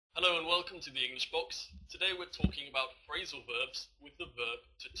Hello and welcome to the Englishbox. Today we're talking about phrasal verbs with the verb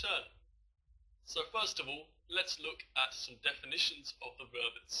to turn. So first of all, let's look at some definitions of the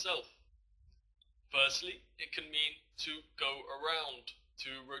verb itself. Firstly, it can mean to go around,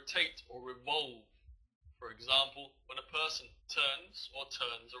 to rotate or revolve. For example, when a person turns or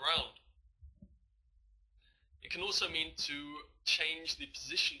turns around. It can also mean to change the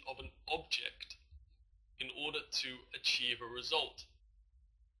position of an object in order to achieve a result.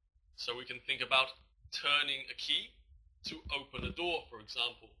 So we can think about turning a key to open a door, for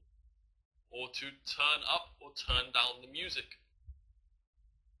example, or to turn up or turn down the music,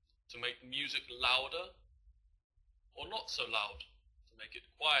 to make the music louder or not so loud, to make it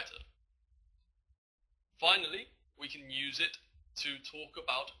quieter. Finally, we can use it to talk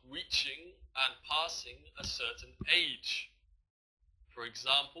about reaching and passing a certain age. For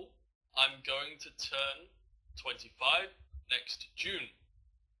example, I'm going to turn 25 next June.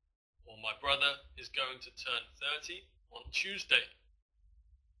 Or my brother is going to turn 30 on Tuesday.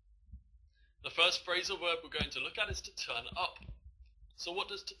 The first phrasal verb we're going to look at is to turn up. So what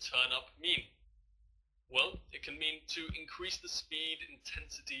does to turn up mean? Well, it can mean to increase the speed,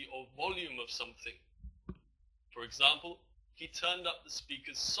 intensity or volume of something. For example, he turned up the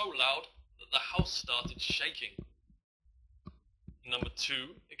speakers so loud that the house started shaking. Number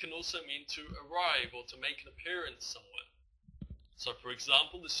two, it can also mean to arrive or to make an appearance somewhere. So, for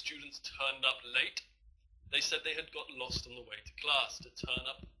example, the students turned up late. They said they had got lost on the way to class. To turn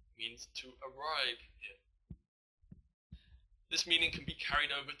up means to arrive here. This meaning can be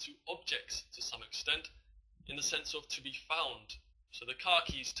carried over to objects to some extent, in the sense of to be found. So the car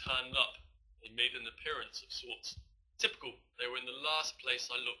keys turned up. They made an appearance of sorts. Typical, they were in the last place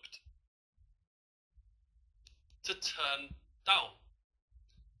I looked. To turn down.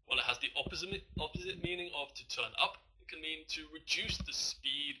 Well, it has the opposite meaning of to turn up. Can mean to reduce the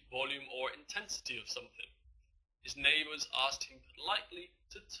speed, volume or intensity of something. His neighbours asked him politely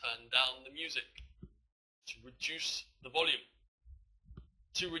to turn down the music, to reduce the volume.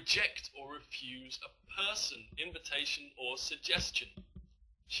 To reject or refuse a person, invitation or suggestion.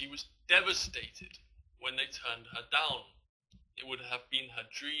 She was devastated when they turned her down. It would have been her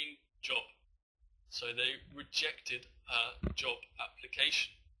dream job, so they rejected her job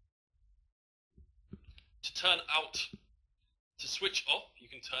application. To turn out. To switch off, you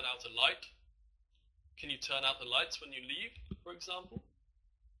can turn out a light. Can you turn out the lights when you leave, for example?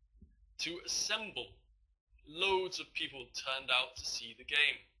 To assemble. Loads of people turned out to see the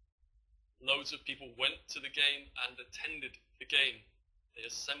game. Loads of people went to the game and attended the game. They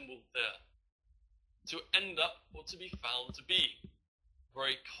assembled there. To end up or to be found to be.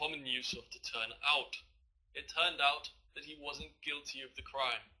 Very common use of to turn out. It turned out that he wasn't guilty of the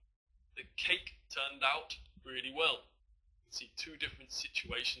crime. The cake turned out really well. See two different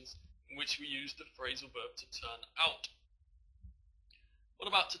situations in which we use the phrasal verb to turn out. What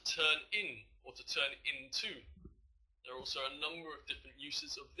about to turn in or to turn into? There are also a number of different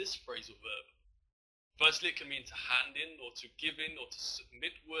uses of this phrasal verb. Firstly, it can mean to hand in or to give in or to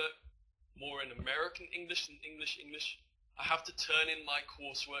submit work. More in American English than English. I have to turn in my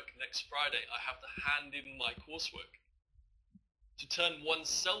coursework next Friday. I have to hand in my coursework. To turn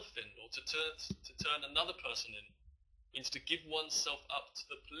oneself in or to turn another person in means to give oneself up to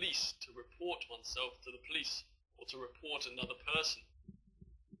the police, to report oneself to the police, or to report another person.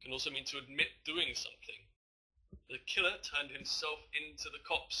 It can also mean to admit doing something. The killer turned himself into the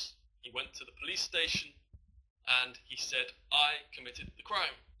cops. He went to the police station and he said, I committed the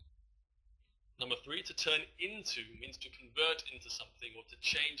crime. Number three, to turn into means to convert into something or to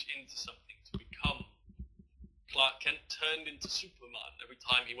change into something, to become. Clark Kent turned into Superman every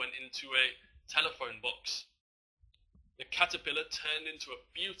time he went into a telephone box. The caterpillar turned into a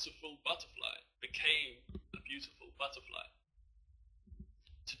beautiful butterfly, became a beautiful butterfly.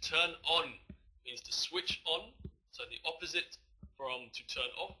 To turn on means to switch on, so the opposite from to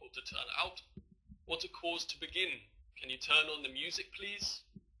turn off or to turn out, or to cause to begin. Can you turn on the music, please?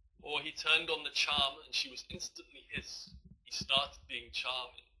 Or he turned on the charm and she was instantly his. He started being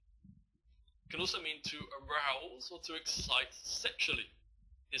charming. It can also mean to arouse or to excite sexually.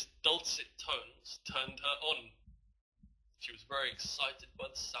 His dulcet tones turned her on. She was very excited by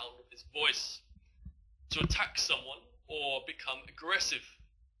the sound of his voice. To attack someone or become aggressive.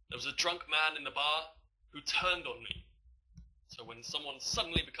 There was a drunk man in the bar who turned on me. So when someone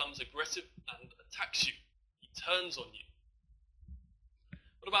suddenly becomes aggressive and attacks you, he turns on you.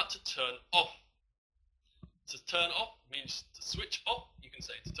 What about to turn off? To turn off means to switch off. You can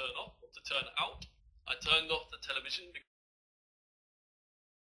say to turn off or to turn out. I turned off the television because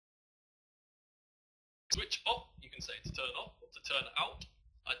switch off, you can say to turn off or to turn out.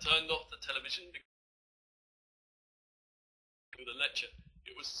 I turned off the television because of the lecture.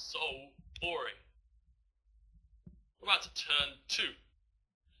 It was so boring. What about to turn to?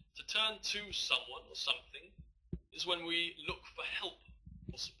 To turn to someone or something is when we look for help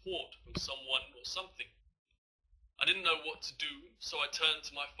or support from someone or something. I didn't know what to do, so I turned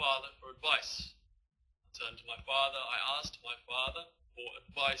to my father for advice. I turned to my father, I asked my father for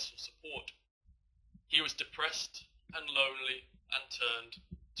advice or support. He was depressed and lonely and turned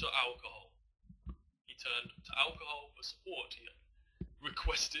to alcohol. He turned to alcohol for support. He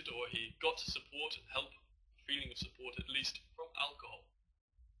requested or he got support and help, feeling of support at least, from alcohol.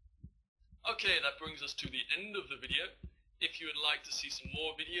 Okay, that brings us to the end of the video. If you would like to see some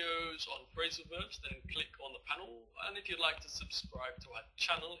more videos on phrasal verbs, then click on the panel. And if you'd like to subscribe to our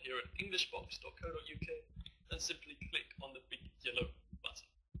channel here at Englishbox.co.uk, then simply click on the big yellow button.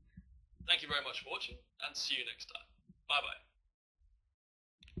 Thank you very much for watching, and see you next time. Bye bye.